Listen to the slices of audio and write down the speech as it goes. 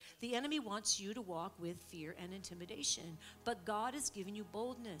The enemy wants you to walk with fear and intimidation. But God has given you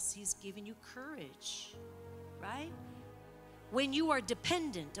boldness. He's given you courage, right? When you are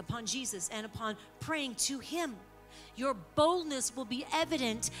dependent upon Jesus and upon praying to him, your boldness will be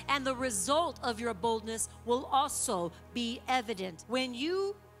evident, and the result of your boldness will also be evident. When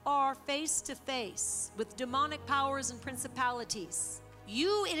you are face to face with demonic powers and principalities,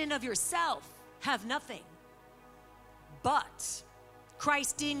 you in and of yourself have nothing. But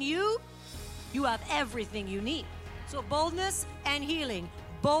Christ in you, you have everything you need. So boldness and healing,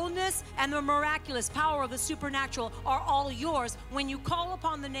 boldness and the miraculous power of the supernatural are all yours when you call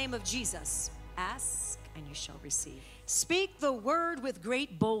upon the name of Jesus. Ask and you shall receive. Speak the word with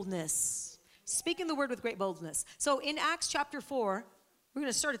great boldness. Speaking the word with great boldness. So in Acts chapter 4, we're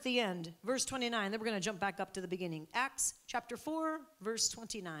going to start at the end, verse 29. Then we're going to jump back up to the beginning. Acts chapter 4, verse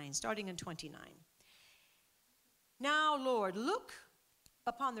 29, starting in 29. Now, Lord, look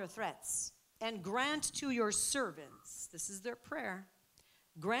upon their threats and grant to your servants, this is their prayer,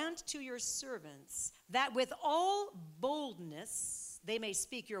 grant to your servants that with all boldness they may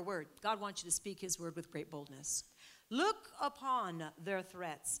speak your word. God wants you to speak his word with great boldness. Look upon their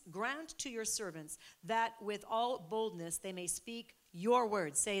threats. Grant to your servants that with all boldness they may speak your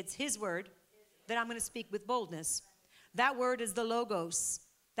word. Say it's his word that I'm going to speak with boldness. That word is the Logos.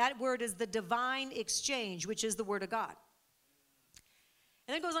 That word is the divine exchange, which is the word of God.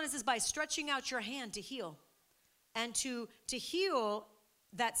 And then it goes on, it says, by stretching out your hand to heal. And to heal,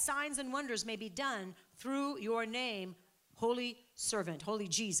 that signs and wonders may be done through your name, holy servant, holy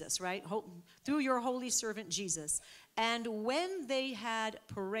Jesus, right? Through your holy servant Jesus. And when they had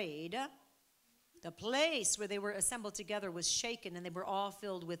prayed, the place where they were assembled together was shaken, and they were all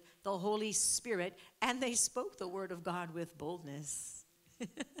filled with the Holy Spirit, and they spoke the word of God with boldness.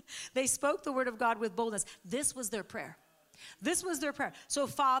 They spoke the word of God with boldness. This was their prayer. This was their prayer. So,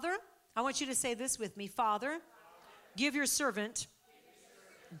 Father, I want you to say this with me. Father, give your servant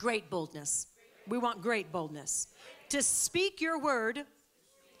great boldness. We want great boldness. To speak your word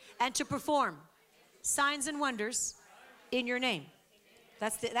and to perform signs and wonders in your name.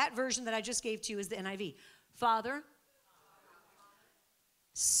 That version that I just gave to you is the NIV. Father,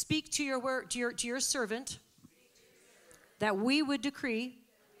 speak to your word, to your servant, that we would decree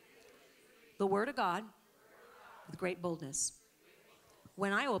the word of God with great boldness.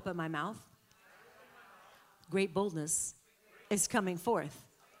 When I open my mouth, great boldness is coming forth.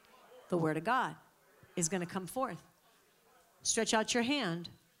 The word of God is going to come forth. Stretch out your hand.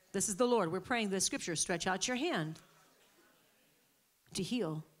 This is the Lord. We're praying this scripture. Stretch out your hand to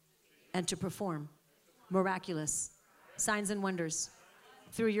heal and to perform miraculous signs and wonders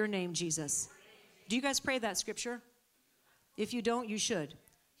through your name, Jesus. Do you guys pray that scripture? If you don't, you should.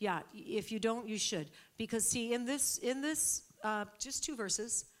 Yeah, if you don't, you should. Because see, in this, just 2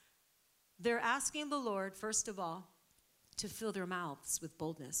 verses, they're asking the Lord, first of all, to fill their mouths with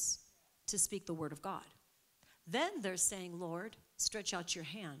boldness, to speak the word of God. Then they're saying, Lord, stretch out your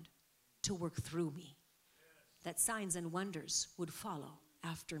hand to work through me, that signs and wonders would follow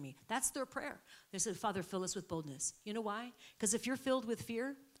after me. That's their prayer. They said, Father, fill us with boldness. You know why? Because if you're filled with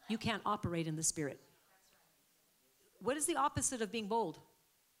fear, you can't operate in the Spirit. What is the opposite of being bold?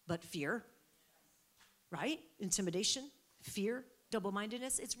 But fear, right? Intimidation, fear,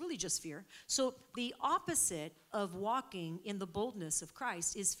 double-mindedness. It's really just fear. So the opposite of walking in the boldness of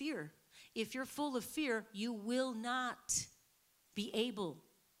Christ is fear. If you're full of fear, you will not be able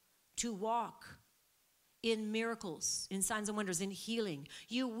to walk in miracles, in signs and wonders, in healing.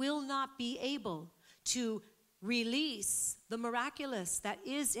 You will not be able to release the miraculous that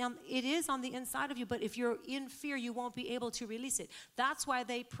is on the inside of you. But if you're in fear, you won't be able to release it. That's why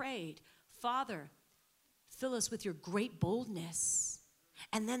they prayed, Father, fill us with your great boldness.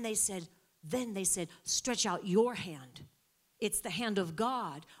 And then they said, stretch out your hand. It's the hand of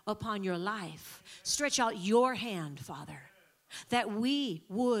God upon your life. Stretch out your hand, Father, that we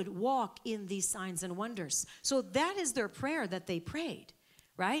would walk in these signs and wonders. So that is their prayer that they prayed,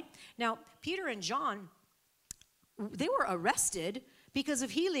 right? Now, Peter and John, they were arrested because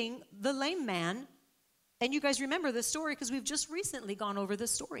of healing the lame man. And you guys remember this story because we've just recently gone over this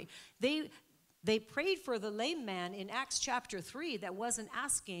story. They prayed for the lame man in Acts chapter 3 that wasn't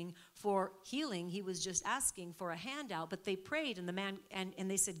asking for healing. He was just asking for a handout. But they prayed, and the man, and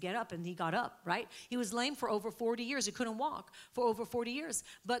they said, get up, and he got up, right? He was lame for over 40 years. He couldn't walk for over 40 years.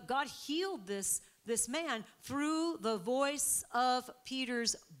 But God healed this man through the voice of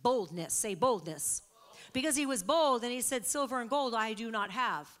Peter's boldness. Say boldness. Because he was bold, and he said, silver and gold I do not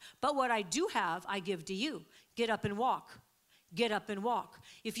have. But what I do have, I give to you. Get up and walk. Get up and walk.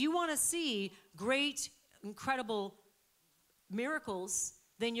 If you want to see great, incredible miracles,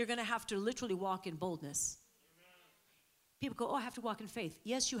 then you're going to have to literally walk in boldness. People go, oh, I have to walk in faith.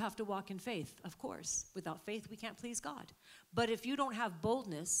 Yes, you have to walk in faith, of course. Without faith, we can't please God. But if you don't have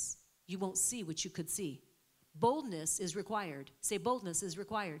boldness, you won't see what you could see. Boldness is required. Say, boldness is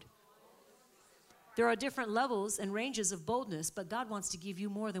required. There are different levels and ranges of boldness, but God wants to give you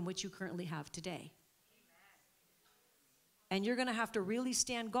more than what you currently have today. And you're going to have to really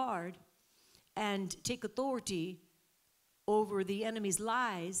stand guard and take authority over the enemy's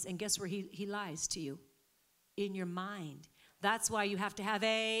lies. And guess where he lies to you? In your mind. That's why you have to have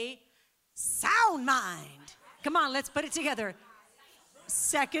a sound mind. Come on, let's put it together.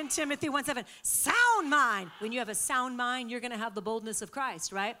 2 Timothy 1:7. Sound mind. When you have a sound mind, you're going to have the boldness of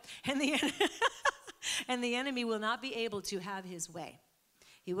Christ, right? And the enemy will not be able to have his way.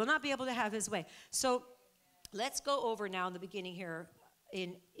 He will not be able to have his way. So let's go over now in the beginning here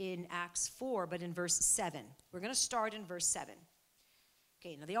in Acts 4, but in verse 7. We're going to start in verse 7.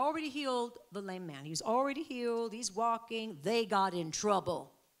 Okay, now they already healed the lame man. He's already healed. He's walking. They got in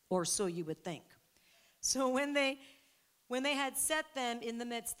trouble, or so you would think. So when they had set them in the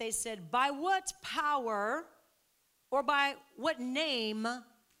midst, they said, by what power or by what name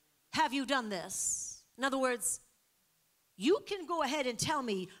have you done this? In other words, you can go ahead and tell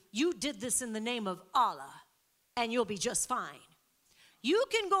me you did this in the name of Allah, and you'll be just fine. You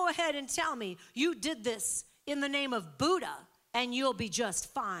can go ahead and tell me you did this in the name of Buddha, and you'll be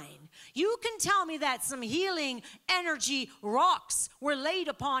just fine. You can tell me that some healing energy rocks were laid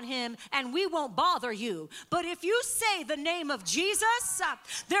upon him and we won't bother you. But if you say the name of Jesus,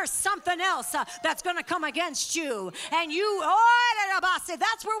 there's something else that's going to come against you. And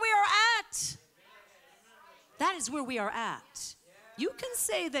that's where we are at. That is where we are at. You can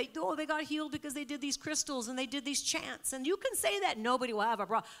say that, oh, they got healed because they did these crystals and they did these chants. And you can say that nobody will have a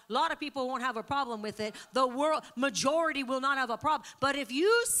problem. A lot of people won't have a problem with it. The majority will not have a problem. But if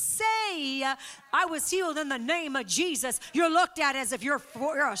you say, I was healed in the name of Jesus, you're looked at as if you're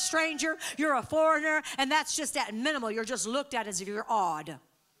a stranger, you're a foreigner, and that's just at minimal. You're just looked at as if you're odd.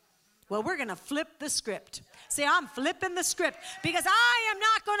 Well, we're going to flip the script. Say, I'm flipping the script because I am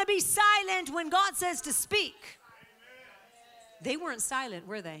not going to be silent when God says to speak. They weren't silent,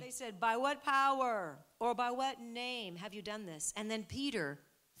 were they? They said, by what power or by what name have you done this? And then Peter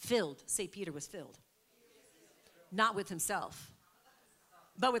filled. Say, Peter was filled. Not with himself,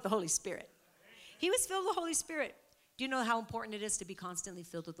 but with the Holy Spirit. He was filled with the Holy Spirit. Do you know how important it is to be constantly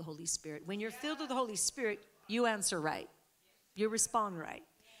filled with the Holy Spirit? When you're filled with the Holy Spirit, you answer right. You respond right.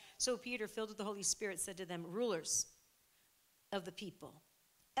 So Peter, filled with the Holy Spirit, said to them, rulers of the people,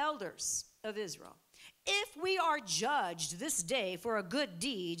 elders of Israel, if we are judged this day for a good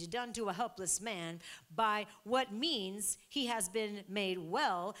deed done to a helpless man, by what means he has been made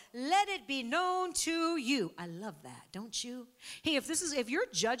well, let it be known to you. I love that, don't you? Hey, if you're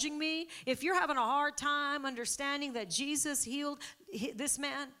judging me, if you're having a hard time understanding that Jesus healed this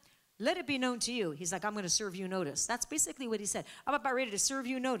man, let it be known to you. He's like, I'm going to serve you notice. That's basically what he said. I'm about ready to serve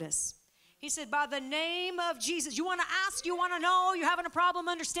you notice. He said, by the name of Jesus. You want to ask, you want to know, you're having a problem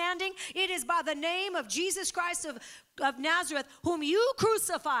understanding? It is by the name of Jesus Christ of Nazareth, whom you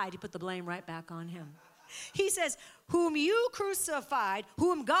crucified. He put the blame right back on him. He says, whom you crucified,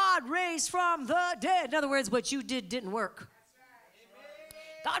 whom God raised from the dead. In other words, what you did didn't work.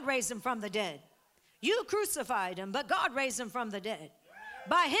 God raised him from the dead. You crucified him, but God raised him from the dead.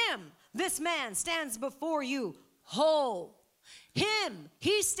 By him, this man stands before you whole.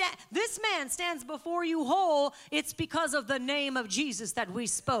 This man stands before you whole. It's because of the name of Jesus that we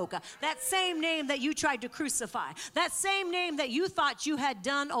spoke. That same name that you tried to crucify. That same name that you thought you had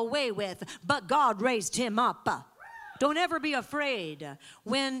done away with, but God raised him up. Don't ever be afraid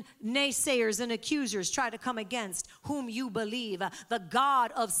when naysayers and accusers try to come against whom you believe, the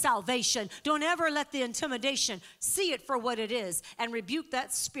God of salvation. Don't ever let the intimidation, see it for what it is, and rebuke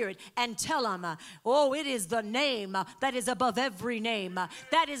that spirit and tell them, oh, it is the name that is above every name.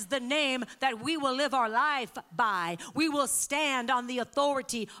 That is the name that we will live our life by. We will stand on the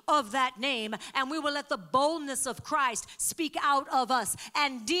authority of that name, and we will let the boldness of Christ speak out of us.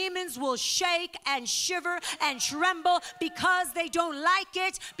 And demons will shake and shiver and tremble because they don't like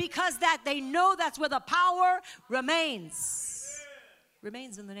it, because that they know that's where the power remains.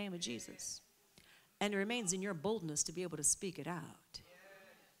 Remains in the name of Jesus. And it remains in your boldness to be able to speak it out.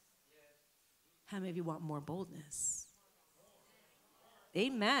 How many of you want more boldness?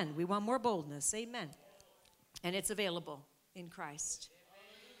 Amen. We want more boldness. Amen. And it's available in Christ.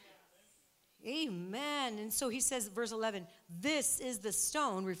 Amen. And so he says, verse 11, this is the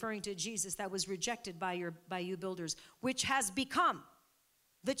stone, referring to Jesus, that was rejected by you builders, which has become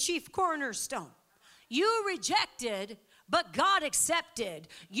the chief cornerstone. You rejected, but God accepted.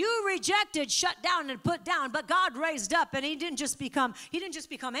 You rejected, shut down, and put down, but God raised up, and he didn't just become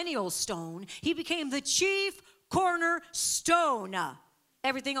any old stone. He became the chief cornerstone.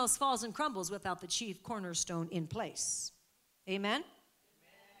 Everything else falls and crumbles without the chief cornerstone in place. Amen?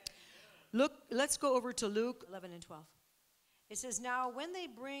 Look, let's go over to Luke 11 and 12. It says, now when they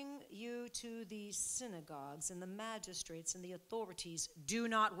bring you to the synagogues and the magistrates and the authorities, do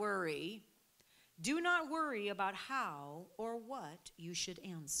not worry. Do not worry about how or what you should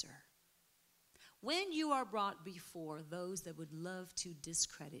answer. When you are brought before those that would love to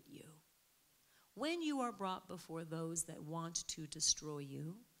discredit you, when you are brought before those that want to destroy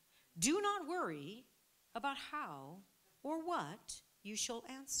you, do not worry about how or what you shall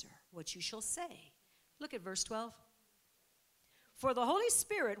answer, what you shall say. Look at verse 12. For the Holy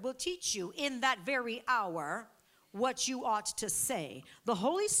Spirit will teach you in that very hour what you ought to say. The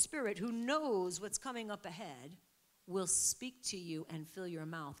Holy Spirit, who knows what's coming up ahead, will speak to you and fill your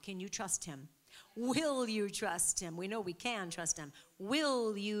mouth. Can you trust him? Will you trust him? We know we can trust him.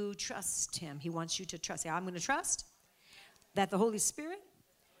 Will you trust him? He wants you to trust. I'm going to trust that the Holy Spirit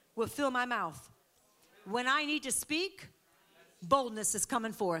will fill my mouth. When I need to speak, boldness is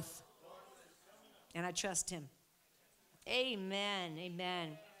coming forth. And I trust him. Amen.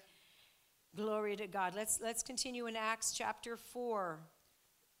 Amen. Glory to God. Let's continue in Acts chapter 4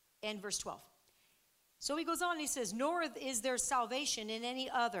 and verse 12. So he goes on, he says, nor is there salvation in any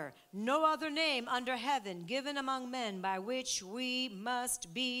other, no other name under heaven given among men by which we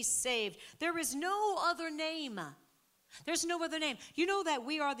must be saved. There is no other name. There's no other name. You know that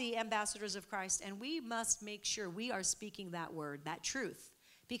we are the ambassadors of Christ, and we must make sure we are speaking that word, that truth,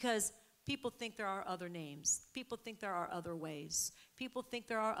 because people think there are other names. People think there are other ways. People think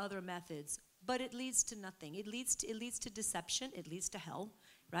there are other methods, but it leads to nothing. It leads to deception. It leads to hell.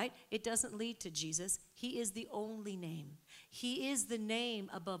 Right? It doesn't lead to Jesus. He is the only name. He is the name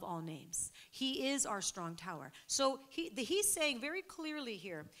above all names. He is our strong tower. So he's saying very clearly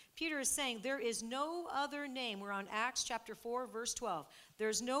here, Peter is saying there is no other name. We're on Acts chapter 4, verse 12.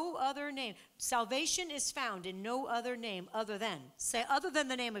 There's no other name. Salvation is found in no other name other than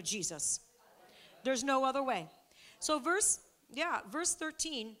the name of Jesus. There's no other way. So verse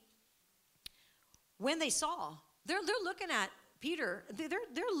 13, when they saw, they're looking at Peter,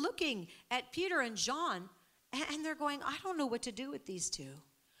 they're looking at Peter and John, and they're going, I don't know what to do with these two.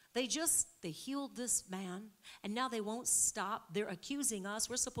 They healed this man, and now they won't stop. They're accusing us.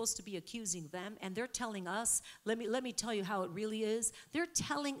 We're supposed to be accusing them, and they're telling us, let me tell you how it really is. They're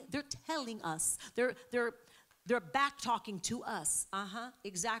telling us. They're back talking to us.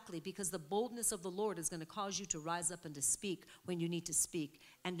 Exactly, because the boldness of the Lord is going to cause you to rise up and to speak when you need to speak,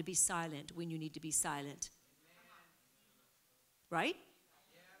 and to be silent when you need to be silent. Right?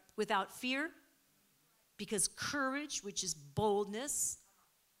 Without fear, because courage, which is boldness,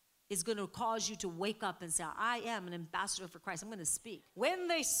 is going to cause you to wake up and say, I am an ambassador for Christ. I'm going to speak. When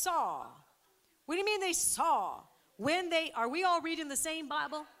they saw, what do you mean they saw? Are we all reading the same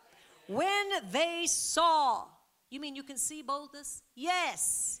Bible? When they saw, you mean you can see boldness?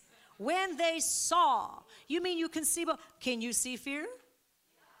 Yes. When they saw, you mean you can see, can you see fear?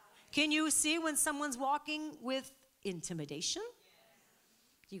 Can you see when someone's walking with intimidation?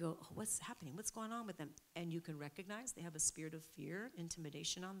 You go, oh, what's happening? What's going on with them? And you can recognize they have a spirit of fear,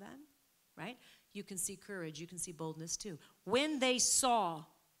 intimidation on them, right? You can see courage. You can see boldness too. When they saw,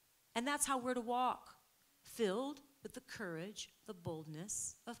 and that's how we're to walk, filled with the courage, the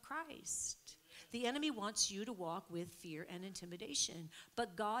boldness of Christ. The enemy wants you to walk with fear and intimidation,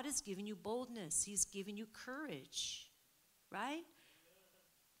 but God has given you boldness. He's given you courage, right?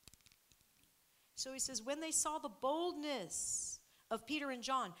 So he says, when they saw the boldness of Peter and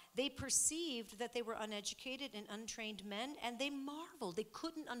John, they perceived that they were uneducated and untrained men, and they marveled. They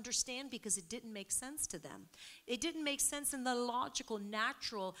couldn't understand because it didn't make sense to them. It didn't make sense in the logical,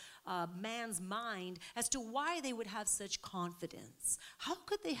 natural man's mind as to why they would have such confidence. How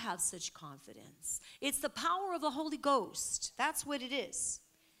could they have such confidence? It's the power of the Holy Ghost. That's what it is.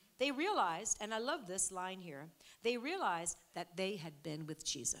 They realized, and I love this line here, they realized that they had been with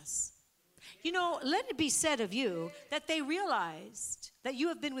Jesus. You know, let it be said of you that they realized that you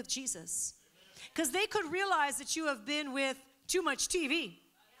have been with Jesus. Because they could realize that you have been with too much TV.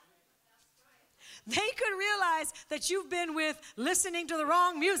 They could realize that you've been with listening to the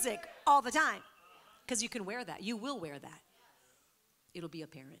wrong music all the time. Because you can wear that. You will wear that. It'll be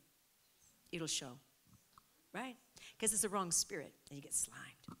apparent. It'll show. Right? Because it's the wrong spirit and you get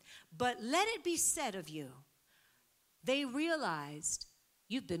slimed. But let it be said of you, they realized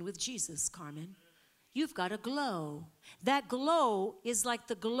you've been with Jesus, Carmen. You've got a glow. That glow is like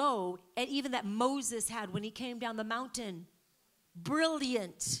the glow and even that Moses had when he came down the mountain.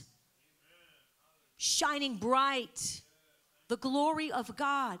 Brilliant. Shining bright. The glory of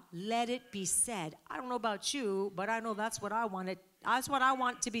God. Let it be said. I don't know about you, but I know that's what I wanted. That's what I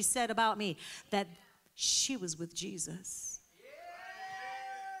want to be said about me. That she was with Jesus.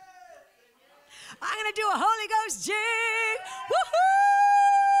 I'm going to do a Holy Ghost jig. Woohoo!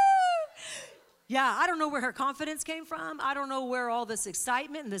 Yeah, I don't know where her confidence came from. I don't know where all this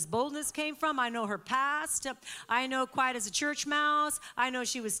excitement and this boldness came from. I know her past. I know quiet as a church mouse. I know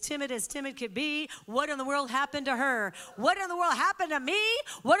she was timid as timid could be. What in the world happened to her? What in the world happened to me?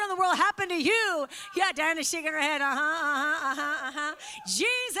 What in the world happened to you? Yeah, Diana's shaking her head.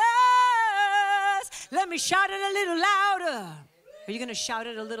 Jesus, let me shout it a little louder. Are you going to shout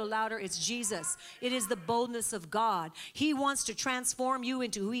it a little louder? It's Jesus. It is the boldness of God. He wants to transform you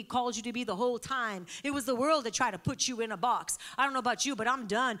into who he called you to be the whole time. It was the world that tried to put you in a box. I don't know about you, but I'm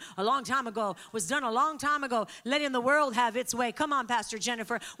done a long time ago. Was done a long time ago, letting the world have its way. Come on, Pastor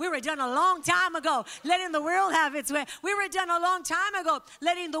Jennifer. We were done a long time ago, letting the world have its way. We were done a long time ago,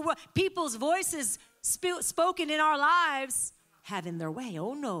 letting the people's voices spoken in our lives having their way.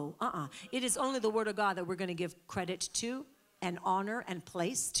 Oh, no. It is only the word of God that we're going to give credit to and honor and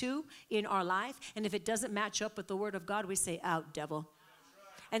place to in our life. And if it doesn't match up with the word of God, we say, out, devil.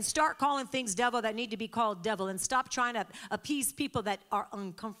 And start calling things devil that need to be called devil. And stop trying to appease people that are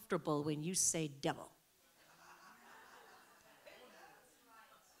uncomfortable when you say devil.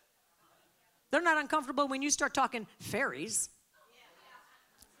 They're not uncomfortable when you start talking fairies,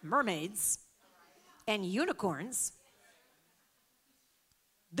 mermaids, and unicorns.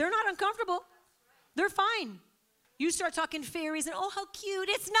 They're not uncomfortable. They're fine. You start talking fairies and, oh, how cute.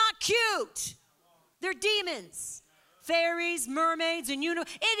 It's not cute. They're demons. Fairies, mermaids, and they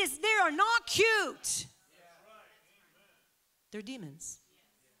are not cute. They're demons.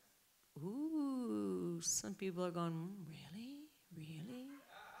 Ooh, some people are going, really? Really?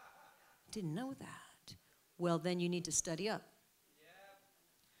 Didn't know that. Well, then you need to study up.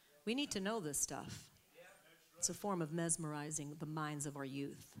 We need to know this stuff. It's a form of mesmerizing the minds of our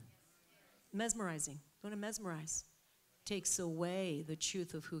youth. Mesmerizing. You want to mesmerize. Takes away the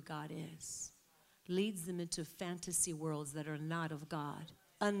truth of who God is. Leads them into fantasy worlds that are not of God.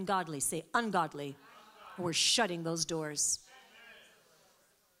 Ungodly. Say ungodly. We're shutting those doors.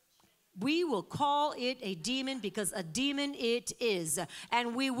 We will call it a demon because a demon it is.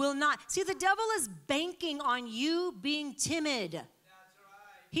 And we will not. See, the devil is banking on you being timid.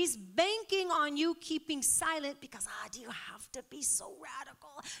 He's banking on you keeping silent because, do you have to be so radical?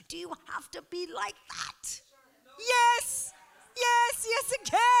 Do you have to be like that? Yes, yes, yes,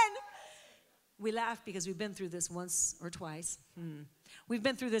 again. We laugh because we've been through this once or twice. We've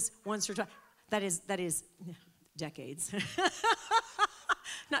been through this once or twice. That is decades.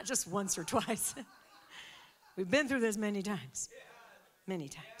 Not just once or twice. We've been through this many times. Many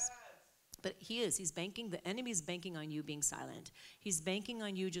times. But he's banking, the enemy's banking on you being silent. He's banking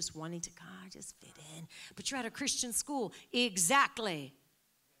on you just wanting to, God, just fit in. But you're at a Christian school. Exactly.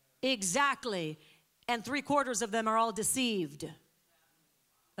 Exactly. And 3/4 of them are all deceived.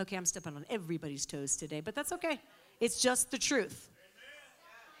 Okay, I'm stepping on everybody's toes today, but that's okay. It's just the truth.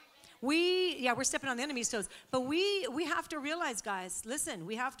 We're stepping on the enemy's toes. But we have to realize, guys, listen,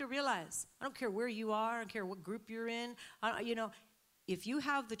 we have to realize, I don't care where you are, I don't care what group you're in, if you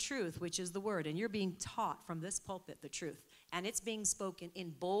have the truth, which is the word, and you're being taught from this pulpit the truth, and it's being spoken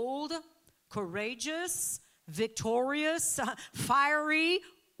in bold, courageous, victorious, fiery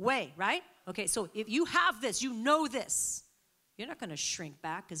way, right? Okay, so if you have this, you know this, you're not going to shrink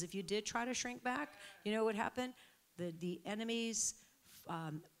back, because if you did try to shrink back, you know what would happen? The enemy's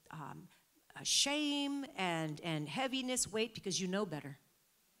shame and heaviness, weight, because you know better.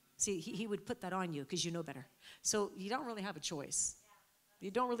 See, he would put that on you because you know better. So you don't really have a choice. You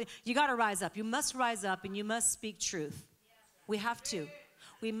got to rise up. You must rise up and you must speak truth. We have to.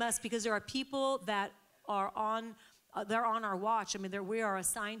 We must, because there are people that are they're on our watch. I mean, we're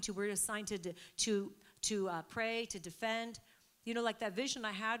assigned to pray, to defend. You know, like that vision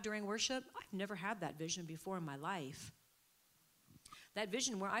I had during worship, I've never had that vision before in my life. That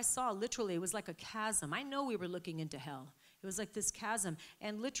vision where I saw literally, it was like a chasm. I know we were looking into hell. It was like this chasm.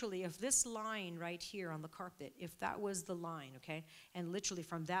 And literally, if this line right here on the carpet, if that was the line, okay, and literally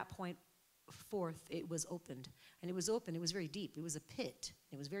from that point forth, it was opened. And it was open. It was very deep. It was a pit.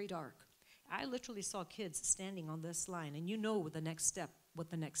 It was very dark. I literally saw kids standing on this line, and you know what the next step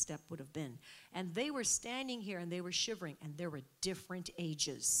would have been. And they were standing here, and they were shivering, and there were different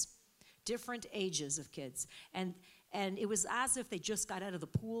ages of kids. And And it was as if they just got out of the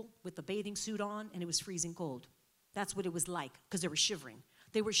pool with the bathing suit on, and it was freezing cold. That's what it was like, because they were shivering.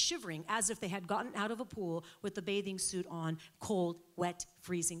 They were shivering as if they had gotten out of a pool with the bathing suit on, cold, wet,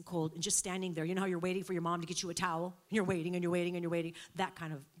 freezing cold, and just standing there. You know how you're waiting for your mom to get you a towel? You're waiting and you're waiting and you're waiting. That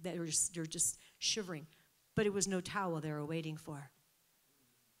kind of, they're just shivering. But it was no towel they were waiting for.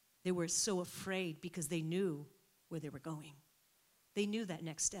 They were so afraid because they knew where they were going. They knew that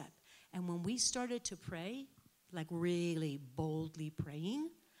next step. And when we started to pray, like really boldly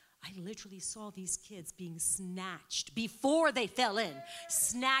praying, I literally saw these kids being snatched before they fell in,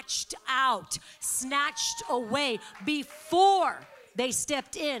 snatched out, snatched away before they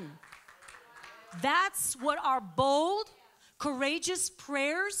stepped in. That's what our bold, courageous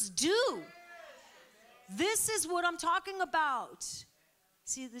prayers do. This is what I'm talking about.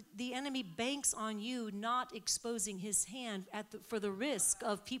 See, the enemy banks on you not exposing his hand for the risk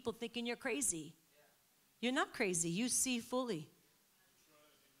of people thinking you're crazy. You're not crazy. You see fully.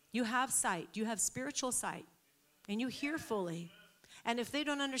 You have sight. You have spiritual sight. And you hear fully. And if they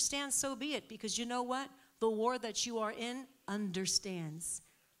don't understand, so be it. Because you know what? The war that you are in understands.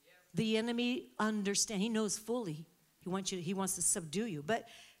 The enemy understands. He knows fully. He wants to subdue you. But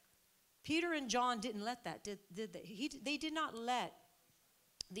Peter and John didn't let that, did they? They did not let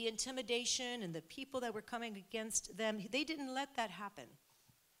the intimidation and the people that were coming against them, they didn't let that happen.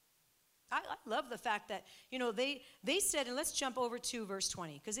 I love the fact that, they said, and let's jump over to verse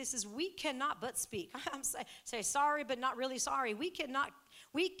 20, because it says, we cannot but speak. I'm say sorry, but not really sorry. We cannot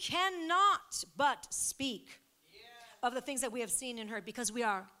but speak of the things that we have seen and heard, because we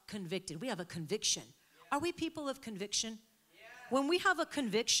are convicted. We have a conviction. Are we people of conviction? When we have a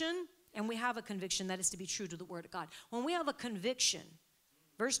conviction, and we have a conviction that is to be true to the word of God. When we have a conviction,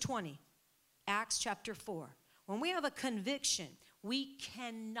 verse 20, Acts chapter 4. When we have a conviction, we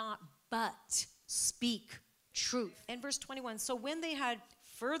cannot but speak truth. And verse 21, so when they had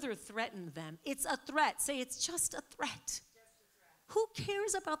further threatened them, it's a threat. Say, it's just a threat. Who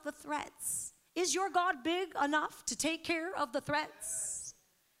cares about the threats? Is your God big enough to take care of the threats?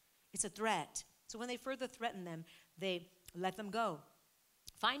 It's a threat. So when they further threatened them, they let them go,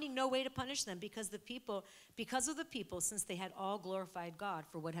 finding no way to punish them because of the people, since they had all glorified God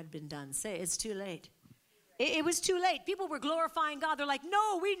for what had been done. Say, it's too late. It was too late. People were glorifying God. They're like,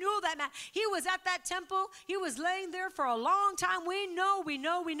 no, we knew that man. He was at that temple. He was laying there for a long time. We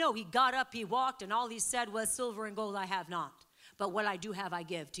know. He got up, he walked, and all he said was, silver and gold I have not. But what I do have I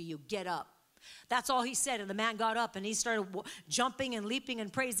give to you. Get up. That's all he said. And the man got up and he started jumping and leaping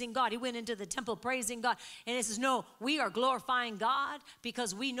and praising God. He went into the temple praising God. And he says, no, we are glorifying God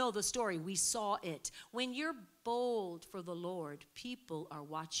because we know the story. We saw it. When you're bold for the Lord, people are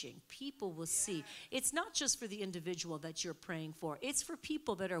watching. People will see. It's not just for the individual that you're praying for. It's for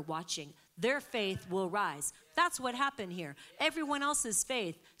people that are watching. Their faith will rise. That's what happened here. Everyone else's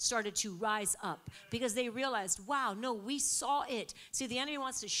faith started to rise up because they realized, wow, no, we saw it. See, the enemy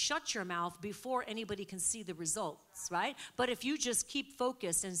wants to shut your mouth before anybody can see the results, right? But if you just keep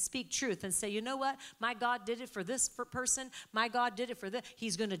focused and speak truth and say, you know what? My God did it for this person. My God did it for this.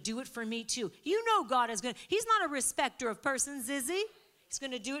 He's going to do it for me too. You know God is going to. He's not a respecter of persons, is he? He's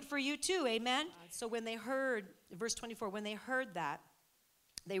going to do it for you too. Amen. So when they heard, verse 24, when they heard that,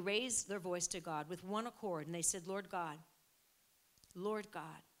 they raised their voice to God with one accord, and they said, Lord God,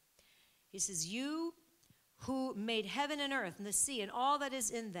 he says, you who made heaven and earth and the sea and all that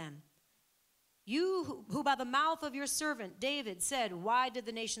is in them, you who by the mouth of your servant David said, why did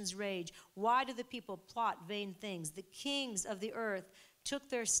the nations rage? Why did the people plot vain things? The kings of the earth took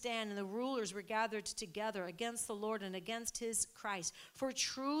their stand, and the rulers were gathered together against the Lord and against his Christ. For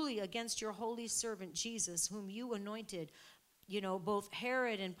truly against your holy servant Jesus, whom you anointed, both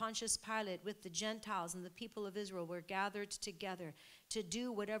Herod and Pontius Pilate with the Gentiles and the people of Israel were gathered together to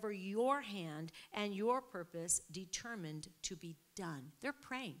do whatever your hand and your purpose determined to be done. They're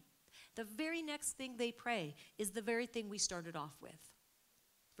praying. The very next thing they pray is the very thing we started off with.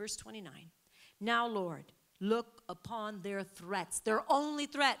 Verse 29. Now, Lord, look upon their threats. Their only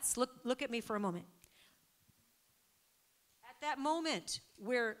threats. Look at me for a moment. At that moment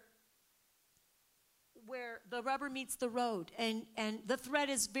where the rubber meets the road and the threat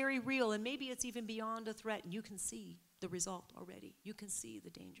is very real, and maybe it's even beyond a threat, and you can see the result already. You can see the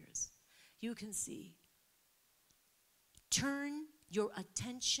dangers. You can see. Turn your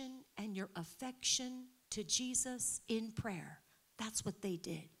attention and your affection to Jesus in prayer. That's what they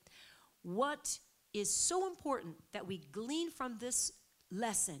did. What is so important that we glean from this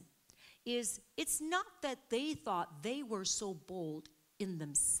lesson is it's not that they thought they were so bold in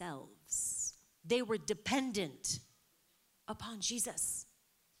themselves. They were dependent upon Jesus.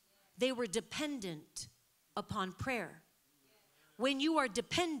 They were dependent upon prayer. When you are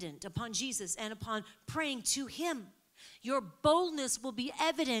dependent upon Jesus and upon praying to him, your boldness will be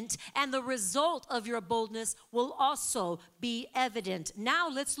evident, and the result of your boldness will also be evident. Now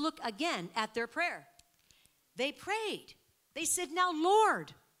let's look again at their prayer. They prayed. They said, now,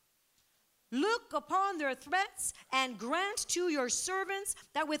 Lord, look upon their threats and grant to your servants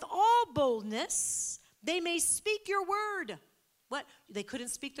that with all boldness they may speak your word. What? They couldn't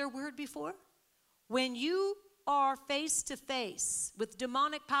speak their word before? When you are face to face with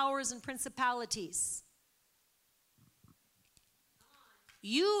demonic powers and principalities,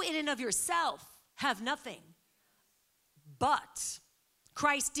 you in and of yourself have nothing. But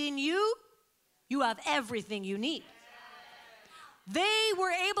Christ in you, you have everything you need. They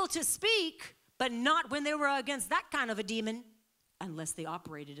were able to speak, but not when they were against that kind of a demon, unless they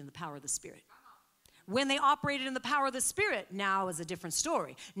operated in the power of the Spirit. When they operated in the power of the Spirit, now is a different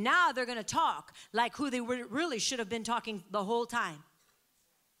story. Now they're going to talk like who they really should have been talking the whole time.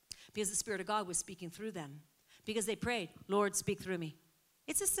 Because the Spirit of God was speaking through them. Because they prayed, Lord, speak through me.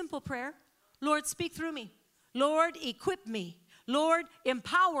 It's a simple prayer. Lord, speak through me. Lord, equip me. Lord,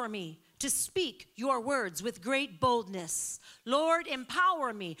 empower me to speak your words with great boldness. Lord,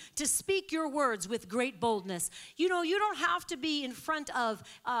 empower me to speak your words with great boldness. You know, you don't have to be in front of,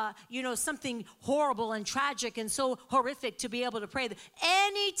 something horrible and tragic and so horrific to be able to pray.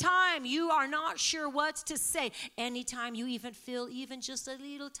 Anytime you are not sure what to say, anytime you even feel even just a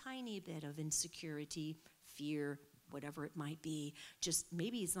little tiny bit of insecurity, fear, whatever it might be, just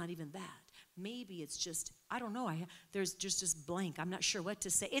maybe it's not even that. Maybe it's just, I don't know, there's just this blank. I'm not sure what to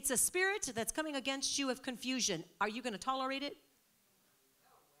say. It's a spirit that's coming against you of confusion. Are you going to tolerate it?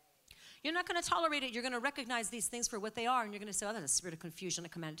 You're not going to tolerate it. You're going to recognize these things for what they are, and you're going to say, oh, that's a spirit of confusion. I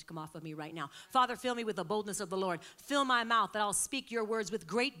command it to come off of me right now. Father, fill me with the boldness of the Lord. Fill my mouth that I'll speak your words with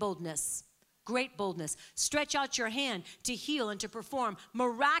great boldness. Great boldness. Stretch out your hand to heal and to perform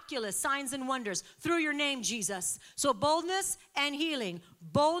miraculous signs and wonders through your name, Jesus. So boldness and healing,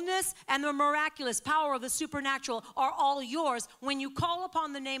 boldness and the miraculous power of the supernatural are all yours when you call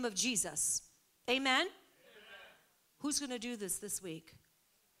upon the name of Jesus. Amen? Amen. Who's going to do this week?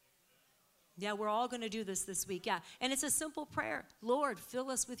 Yeah, we're all going to do this week. Yeah, and it's a simple prayer. Lord, fill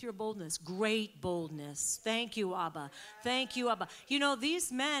us with your boldness, great boldness. Thank you, Abba. Thank you, Abba. You know,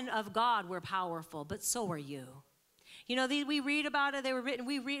 these men of God were powerful, but so are you. You know, we read about it. They were written.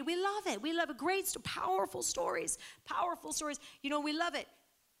 We love it. We love it. Great, powerful stories. Powerful stories. You know, we love it.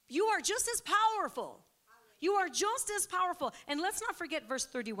 You are just as powerful. You are just as powerful. And let's not forget verse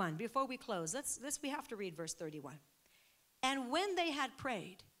 31 before we close. We have to read verse 31. And when they had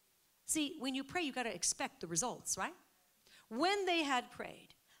prayed. See, when you pray, you got to expect the results, right? When they had prayed,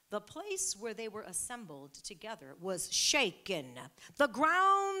 the place where they were assembled together was shaken. The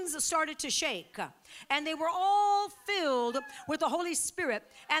grounds started to shake, and they were all filled with the Holy Spirit,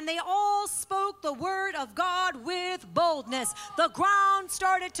 and they all spoke the word of God with boldness. The ground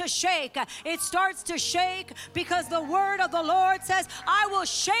started to shake. It starts to shake because the word of the Lord says, I will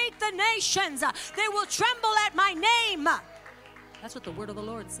shake the nations. They will tremble at my name. That's what the word of the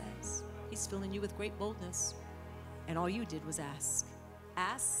Lord says. He's filling you with great boldness. And all you did was ask.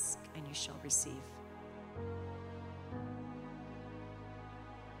 Ask, and you shall receive.